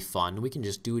 this will be fun. We can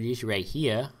just do this right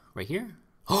here. Right here?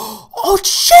 Oh,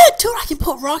 shit! Dude, I can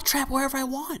put rock trap wherever I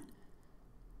want.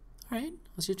 Alright,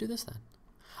 let's just do this then.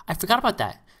 I forgot about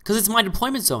that. Because it's my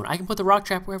deployment zone. I can put the rock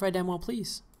trap wherever I damn well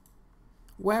please.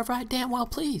 Wherever I damn well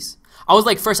please. I was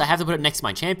like, first I have to put it next to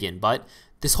my champion, but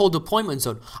this whole deployment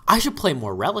zone, I should play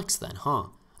more relics then, huh?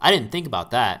 I didn't think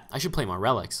about that. I should play more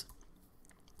relics.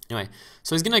 Anyway,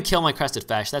 so he's going to kill my crested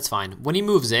fish. That's fine. When he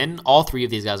moves in, all three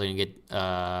of these guys are going to get,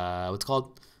 what's it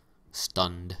called?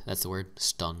 Stunned. That's the word.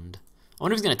 Stunned. I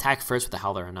wonder if he's going to attack first with the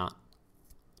howler or not.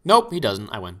 Nope, he doesn't.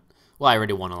 I win. Well, I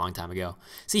already won a long time ago.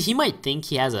 See, he might think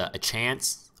he has a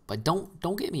chance, but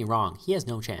don't get me wrong. He has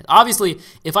no chance. Obviously,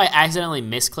 if I accidentally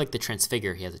misclick the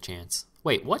transfigure, he has a chance.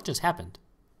 Wait, what just happened?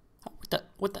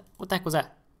 What the heck was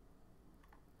that?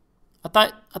 I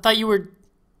thought you were...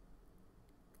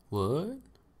 What?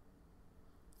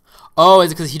 Oh,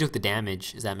 is it because he took the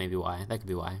damage? Is that maybe why? That could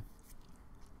be why.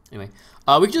 Anyway,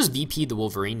 we can just VP the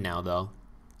Wolverine now, though.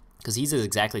 Because he's at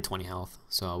exactly 20 health.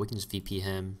 So we can just VP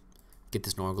him. Get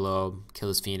this Norglobe. Kill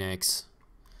his Phoenix.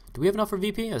 Do we have enough for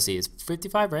VP? Let's see. It's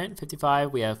 55, right?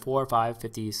 55. We have 4, 5,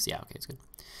 50. Yeah, okay, it's good.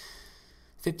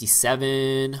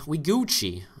 57. We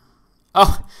Gucci.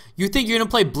 Oh, you think you're going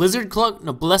to play Blizzard Cloak?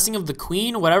 No, Blessing of the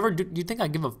Queen? Whatever? Do you think I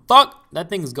give a fuck? That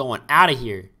thing's going out of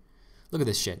here. Look at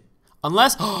this shit.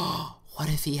 Unless... what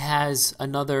if he has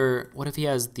another... What if he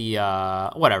has the...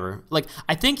 whatever. Like,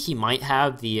 I think he might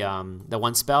have the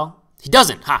one spell. He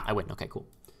doesn't. Ha! I win. Okay, cool.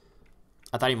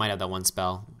 I thought he might have that one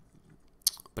spell.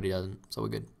 But he doesn't. So we're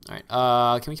good.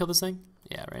 Alright. Can we kill this thing?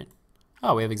 Yeah, right.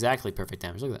 Oh, we have exactly perfect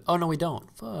damage. Look at that. Oh, no, we don't.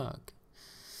 Fuck.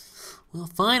 Well,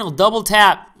 fine. I'll double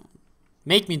tap.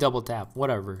 Make me double tap.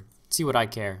 Whatever. See what I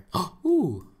care.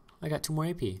 Ooh. I got 2 more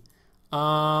AP.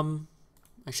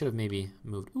 I should have maybe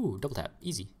moved. Ooh, double tap.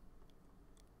 Easy.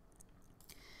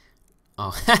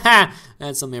 Oh,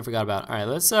 that's something I forgot about. All right,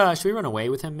 let's, should we run away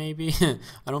with him maybe?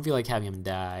 I don't feel like having him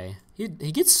die. He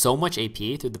gets so much AP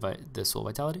through the Soul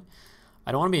Vitality.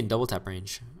 I don't want to be in double tap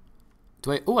range.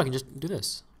 Do I? Oh, I can just do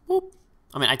this. Whoop.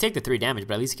 I mean, I take the 3 damage,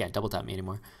 but at least he can't double tap me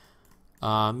anymore.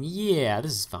 Yeah,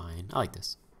 this is fine. I like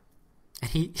this.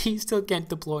 And he still can't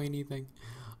deploy anything.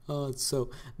 Oh, it's so...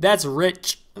 That's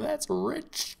rich. That's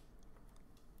rich.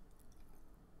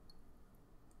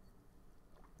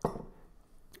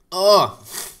 Oh,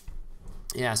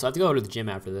 yeah. So I have to go to the gym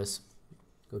after this.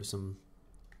 Go to some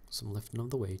lifting of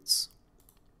the weights.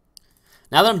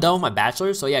 Now that I'm done with my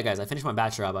bachelor, so yeah, guys, I finished my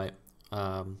bachelor arbeit.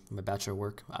 My bachelor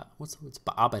work. What's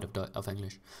arbeit of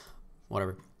English?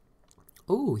 Whatever.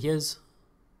 Ooh, he has.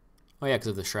 Oh yeah, because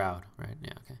of the shroud, right?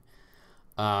 Yeah, okay.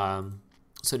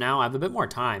 So now I have a bit more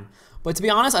time, but to be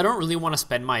honest, I don't really want to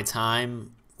spend my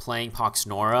time playing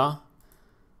Poxnora.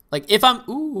 Like, if I'm...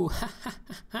 Ooh,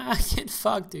 I can't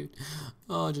fuck, dude.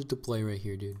 Oh, just deploy right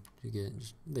here, dude.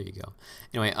 There you go.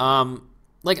 Anyway,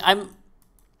 like, if I'm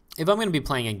going to be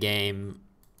playing a game,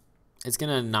 it's going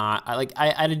to not...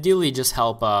 I'd ideally just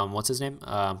help, what's his name?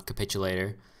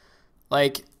 Capitulator.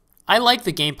 Like, I like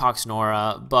the game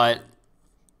Poxnora, but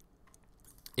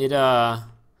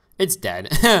it's dead.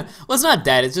 Well, it's not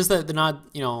dead. It's just that they're not,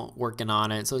 you know, working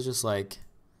on it. So it's just like...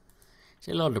 It's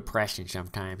a little depression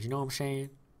sometimes, you know what I'm saying?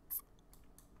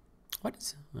 What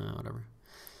is... whatever.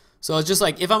 So it's just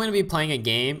like, if I'm going to be playing a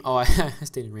game... Oh, I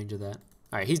stayed in range of that.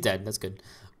 All right, he's dead. That's good.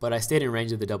 But I stayed in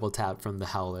range of the double tap from the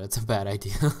Howler. That's a bad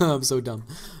idea. I'm so dumb.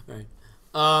 All right.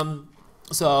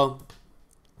 So,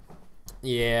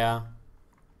 yeah.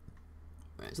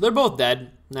 Right, so they're both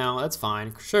dead now. That's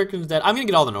fine. Shuriken's dead. I'm going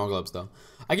to get all the Nora Globes, though.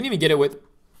 I can even get it with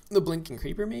the Blinking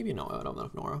Creeper, maybe? No, I don't have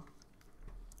enough Nora. All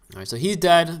right, so he's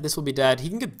dead. This will be dead. He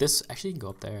can get this. Actually, he can go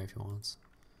up there if he wants.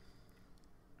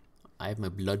 I have my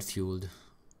blood fueled.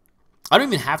 I don't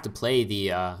even have to play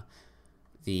the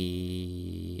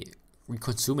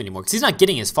consume anymore because he's not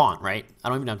getting his font, right? I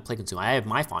don't even have to play consume. I have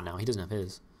my font now. He doesn't have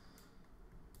his.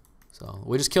 So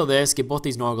we'll just kill this, get both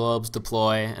these Nora Globes,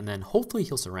 deploy, and then hopefully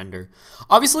he'll surrender.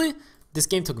 Obviously, this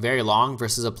game took very long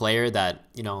versus a player that,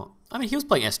 you know, I mean, he was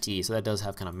playing ST, so that does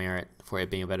have kind of merit for it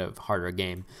being a bit of a harder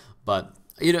game. But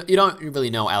you don't really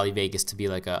know Alleyvegas to be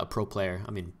like a pro player.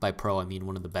 I mean, by pro, I mean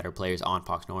one of the better players on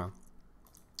Poxnora.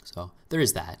 So there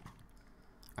is that.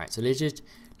 All right, so let's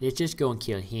just go and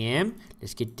kill him.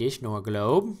 Let's get this Nora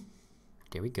Globe.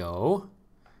 There we go.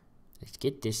 Let's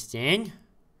get this thing.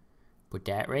 Put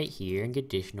that right here and get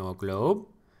this Nora Globe.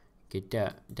 Get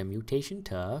the mutation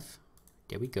tough.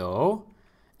 There we go.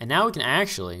 And now we can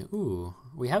actually, ooh,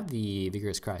 we have the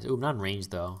Vigorous Cries. Ooh, I'm not in range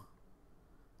though.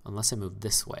 Unless I move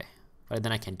this way. But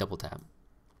then I can double tap.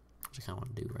 Which I kind of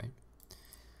want to do, right?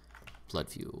 Blood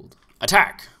fueled.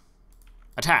 Attack!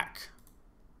 Attack!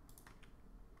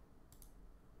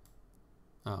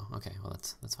 Oh, okay. Well,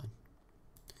 that's fine.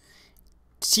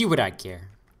 See what I care.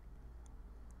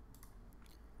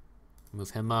 Move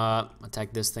him up.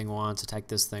 Attack this thing once. Attack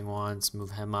this thing once.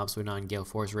 Move him up so we're not in Gale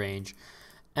Force range.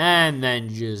 And then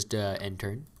just end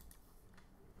turn.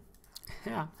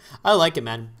 Yeah, I like it,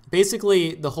 man.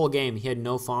 Basically, the whole game, he had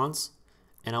no fonts,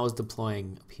 and I was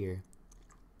deploying up here.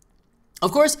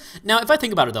 Of course, now if I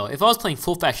think about it though, if I was playing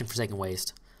full fashion Forsaken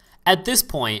Waste, at this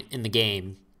point in the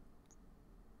game,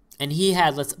 and he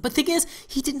had, but the thing is,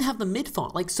 he didn't have the mid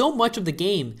font. Like, so much of the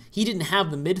game, he didn't have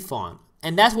the mid font.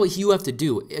 And that's what you have to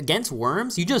do. Against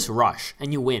worms, you just rush,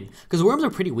 and you win. Because worms are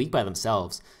pretty weak by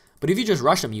themselves. But if you just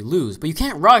rush them, you lose. But you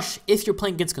can't rush if you're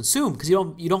playing against Consume, because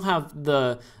you don't have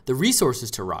the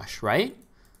resources to rush, right?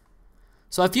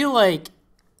 So I feel like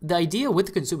the idea with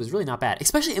the Consume is really not bad.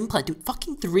 Especially Implant, dude.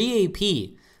 Fucking 3 AP.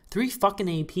 3 fucking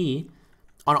AP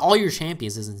on all your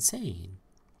champions is insane.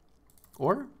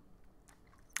 Or,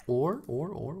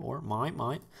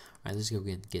 my. Alright, let's go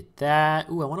get that.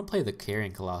 Ooh, I want to play the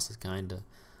Carrion Colossus, kinda.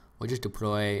 We'll just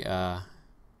deploy it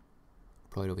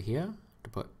over here.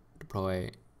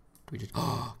 Deploy. Do we just,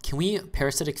 can we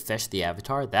Parasitic Fish the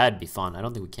Avatar? That'd be fun. I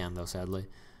don't think we can though, sadly.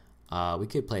 We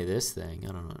could play this thing.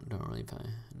 I don't know. I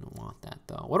don't want that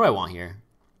though. What do I want here?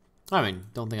 I mean,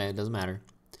 don't think it doesn't matter.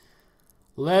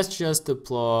 Let's just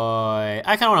deploy.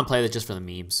 I kind of want to play this just for the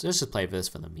memes. Let's just play this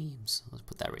for the memes. Let's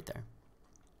put that right there.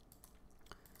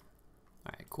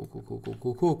 All right, cool.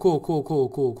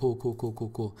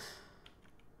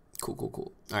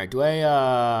 All right, do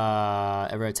I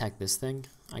ever attack this thing?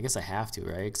 I guess I have to,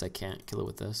 right? Because I can't kill it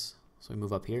with this. So we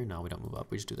move up here? No, we don't move up.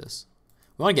 We just do this.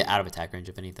 We want to get out of attack range,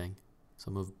 if anything.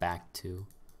 So move back 2.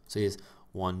 So he has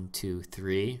 1, 2,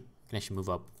 3. We can actually move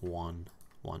up 1,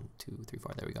 1, 2, 3,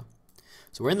 4. There we go.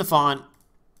 So we're in the font.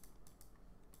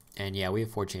 And yeah, we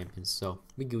have 4 champions. So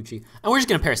we Gucci. And we're just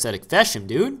going to Parasitic Fish him,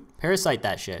 dude. Parasite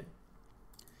that shit.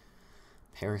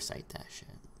 Parasite that shit.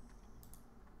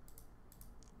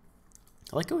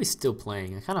 I like how he's still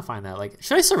playing. I kind of find that, like,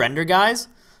 should I surrender, guys?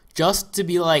 Just to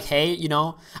be like, hey, you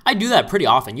know, I do that pretty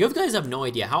often. You guys have no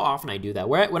idea how often I do that.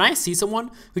 When I see someone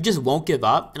who just won't give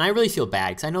up, and I really feel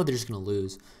bad because I know they're just going to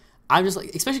lose. I'm just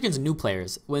like, especially against new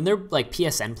players, when they're like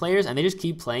PSN players and they just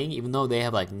keep playing even though they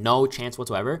have like no chance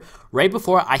whatsoever. Right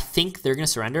before I think they're going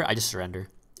to surrender, I just surrender.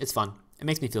 It's fun. It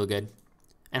makes me feel good.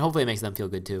 And hopefully it makes them feel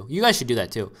good too. You guys should do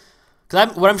that too.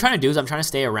 Because what I'm trying to do is I'm trying to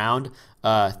stay around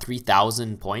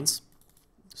 3,000 points.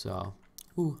 So,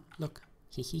 ooh, look.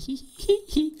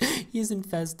 He's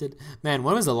infested. Man,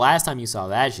 when was the last time you saw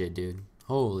that shit, dude?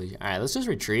 Holy. All right, let's just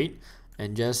retreat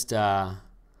and just, you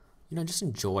know, just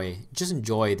enjoy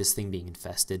this thing being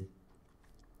infested.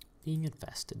 Being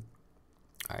infested.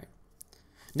 All right.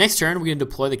 Next turn, we're going to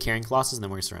deploy the Carrion Colossus, and then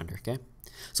we're going to surrender, okay?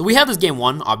 So we have this game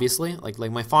won, obviously. Like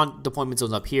my font deployment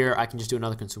zone's up here. I can just do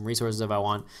another consume resources if I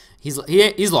want. He's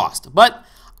lost. But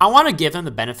I want to give him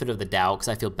the benefit of the doubt because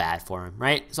I feel bad for him,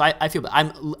 right? So I feel I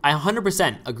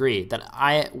 100% agree that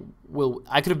I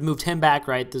could have moved him back,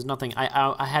 right? There's nothing.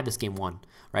 I had this game won,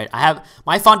 right? I have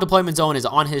my font deployment zone is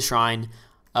on his shrine.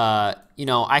 You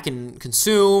know, I can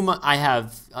consume. I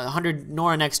have 100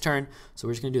 Nora next turn, so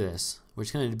we're just gonna do this. We're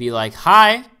just gonna be like,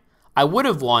 hi, I would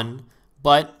have won,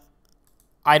 but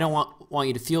I don't want. want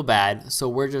you to feel bad, so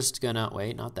we're just gonna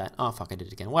wait. Not that. Oh fuck, I did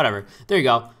it again. Whatever. There you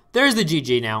go. There's the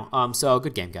GG now. So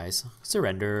good game, guys.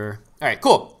 Surrender. All right,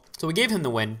 cool. So we gave him the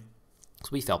win,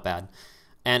 because we felt bad.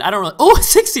 And I don't really. Oh,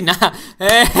 69.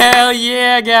 Hell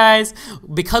yeah, guys.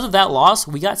 Because of that loss,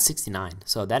 we got 69.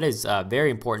 So that is very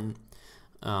important.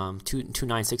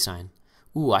 2969.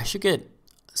 Ooh, I should get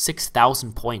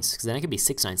 6,000 points, because then it could be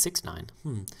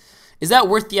 6969. Is that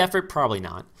worth the effort? Probably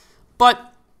not.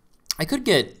 But I could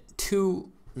get 2.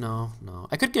 No.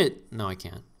 I could get. No, I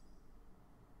can't.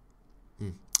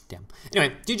 Damn.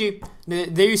 Anyway, GG.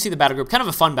 There you see the battle group. Kind of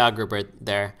a fun battle group right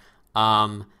there.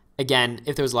 Again,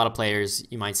 if there was a lot of players,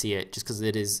 you might see it just because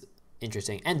it is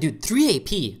interesting. And dude, 3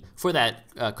 AP for that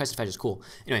Crested Fetch is cool.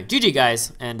 Anyway, GG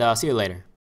guys, and see you later.